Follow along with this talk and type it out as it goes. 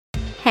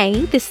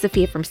Hey, this is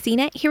Sophia from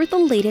CNET here with the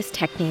latest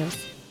tech news.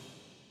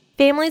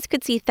 Families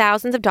could see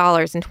thousands of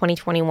dollars in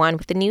 2021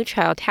 with the new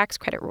child tax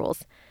credit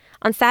rules.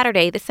 On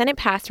Saturday, the Senate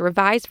passed a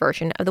revised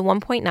version of the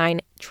 $1.9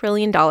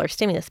 trillion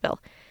stimulus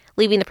bill,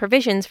 leaving the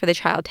provisions for the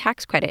child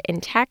tax credit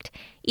intact,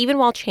 even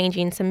while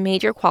changing some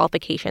major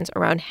qualifications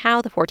around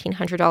how the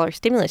 $1,400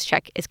 stimulus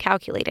check is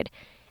calculated,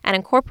 and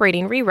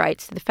incorporating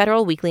rewrites to the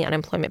federal weekly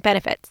unemployment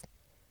benefits.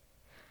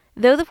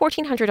 Though the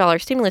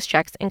 $1,400 stimulus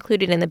checks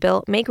included in the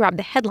bill may grab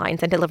the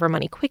headlines and deliver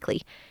money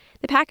quickly,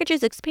 the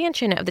package's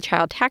expansion of the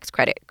child tax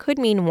credit could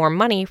mean more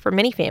money for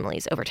many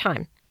families over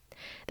time.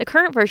 The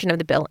current version of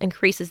the bill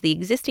increases the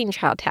existing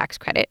child tax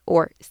credit,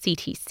 or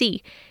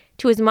CTC,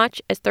 to as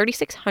much as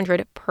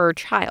 $3,600 per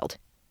child,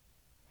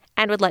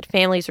 and would let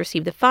families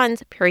receive the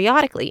funds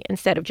periodically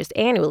instead of just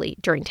annually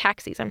during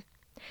tax season.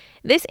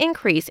 This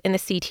increase in the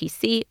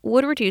CTC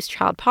would reduce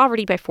child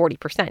poverty by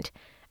 40%,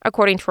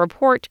 according to a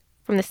report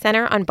from the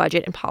Center on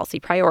Budget and Policy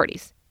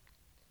Priorities.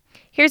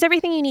 Here's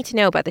everything you need to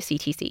know about the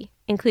CTC,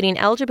 including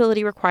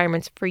eligibility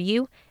requirements for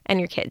you and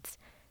your kids,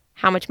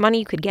 how much money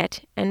you could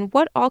get, and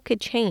what all could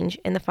change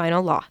in the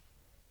final law.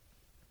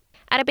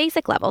 At a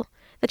basic level,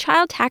 the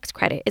child tax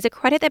credit is a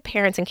credit that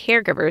parents and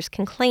caregivers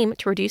can claim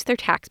to reduce their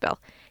tax bill,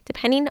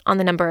 depending on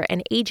the number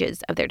and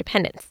ages of their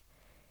dependents.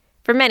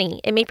 For many,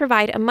 it may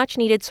provide a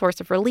much-needed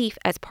source of relief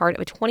as part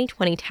of a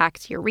 2020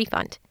 tax year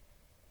refund.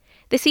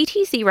 The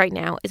CTC right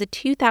now is a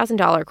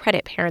 $2,000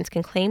 credit parents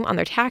can claim on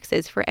their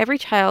taxes for every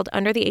child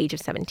under the age of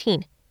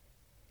 17.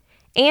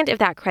 And if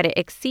that credit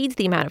exceeds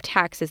the amount of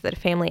taxes that a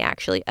family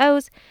actually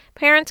owes,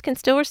 parents can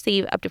still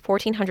receive up to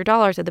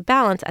 $1,400 of the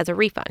balance as a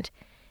refund.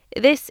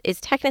 This is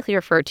technically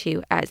referred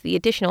to as the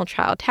Additional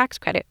Child Tax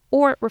Credit,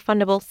 or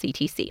refundable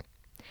CTC.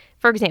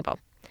 For example,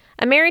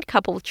 a married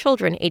couple with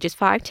children ages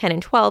 5, 10,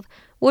 and 12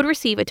 would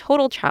receive a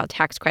total child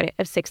tax credit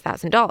of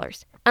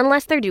 $6,000,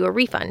 unless they're due a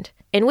refund,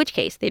 in which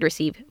case they'd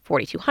receive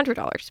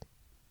 $4,200.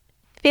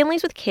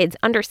 Families with kids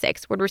under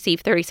 6 would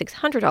receive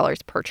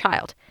 $3,600 per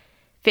child.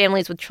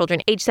 Families with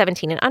children age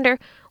 17 and under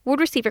would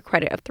receive a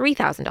credit of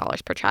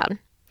 $3,000 per child.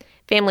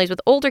 Families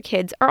with older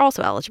kids are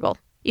also eligible.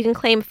 You can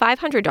claim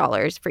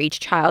 $500 for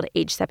each child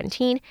age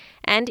 17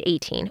 and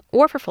 18,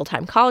 or for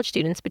full-time college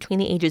students between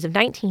the ages of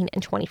 19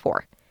 and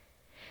 24.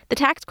 The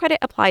tax credit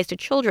applies to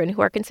children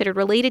who are considered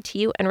related to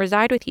you and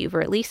reside with you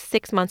for at least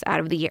 6 months out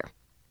of the year.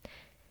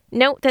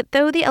 Note that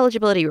though the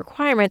eligibility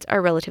requirements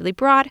are relatively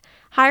broad,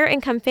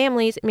 higher-income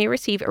families may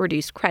receive a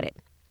reduced credit.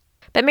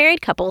 But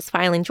married couples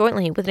filing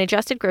jointly with an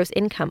adjusted gross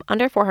income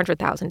under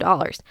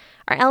 $400,000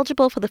 are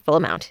eligible for the full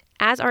amount,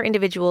 as are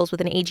individuals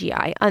with an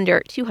AGI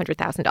under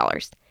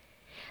 $200,000.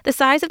 The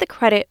size of the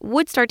credit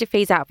would start to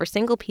phase out for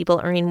single people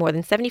earning more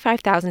than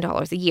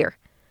 $75,000 a year,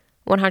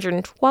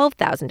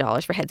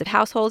 $112,000 for heads of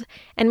household,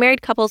 and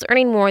married couples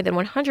earning more than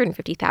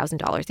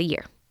 $150,000 a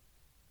year.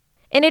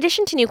 In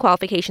addition to new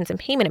qualifications and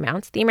payment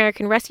amounts, the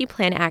American Rescue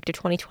Plan Act of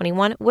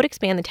 2021 would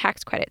expand the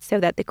tax credit so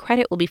that the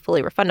credit will be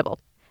fully refundable.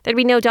 There'd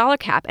be no dollar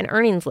cap and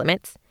earnings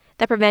limits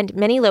that prevent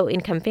many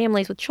low-income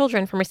families with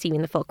children from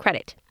receiving the full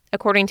credit,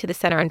 according to the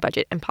Center on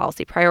Budget and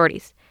Policy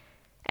Priorities.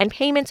 And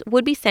payments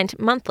would be sent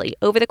monthly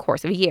over the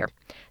course of a year,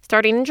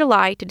 starting in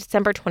July to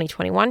December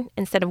 2021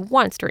 instead of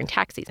once during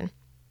tax season.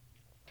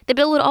 The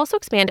bill would also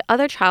expand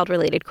other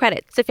child-related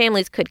credits, so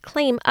families could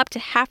claim up to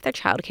half their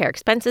child care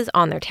expenses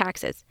on their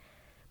taxes.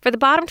 For the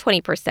bottom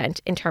 20%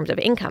 in terms of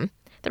income,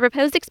 the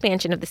proposed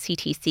expansion of the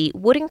CTC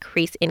would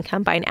increase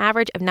income by an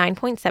average of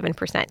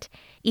 9.7%,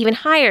 even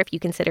higher if you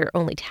consider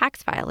only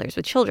tax filers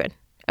with children,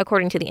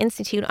 according to the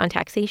Institute on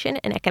Taxation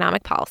and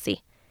Economic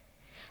Policy.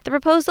 The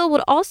proposal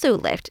would also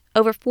lift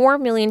over 4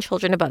 million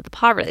children above the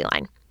poverty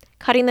line,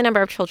 cutting the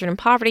number of children in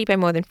poverty by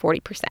more than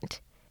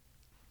 40%.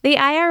 The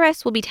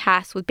IRS will be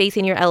tasked with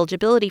basing your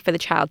eligibility for the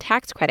child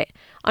tax credit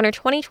on your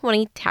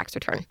 2020 tax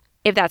return,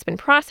 if that's been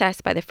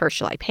processed by the first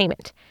July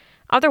payment.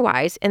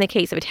 Otherwise, in the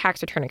case of a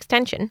tax return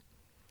extension,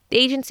 the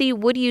agency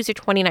would use your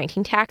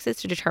 2019 taxes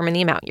to determine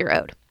the amount you're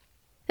owed.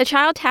 The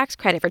child tax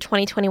credit for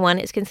 2021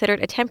 is considered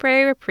a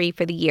temporary reprieve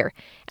for the year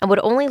and would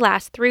only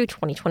last through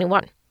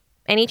 2021.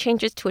 Any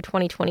changes to a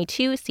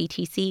 2022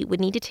 CTC would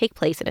need to take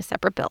place in a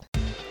separate bill.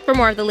 For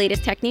more of the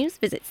latest tech news,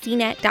 visit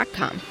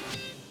cnet.com.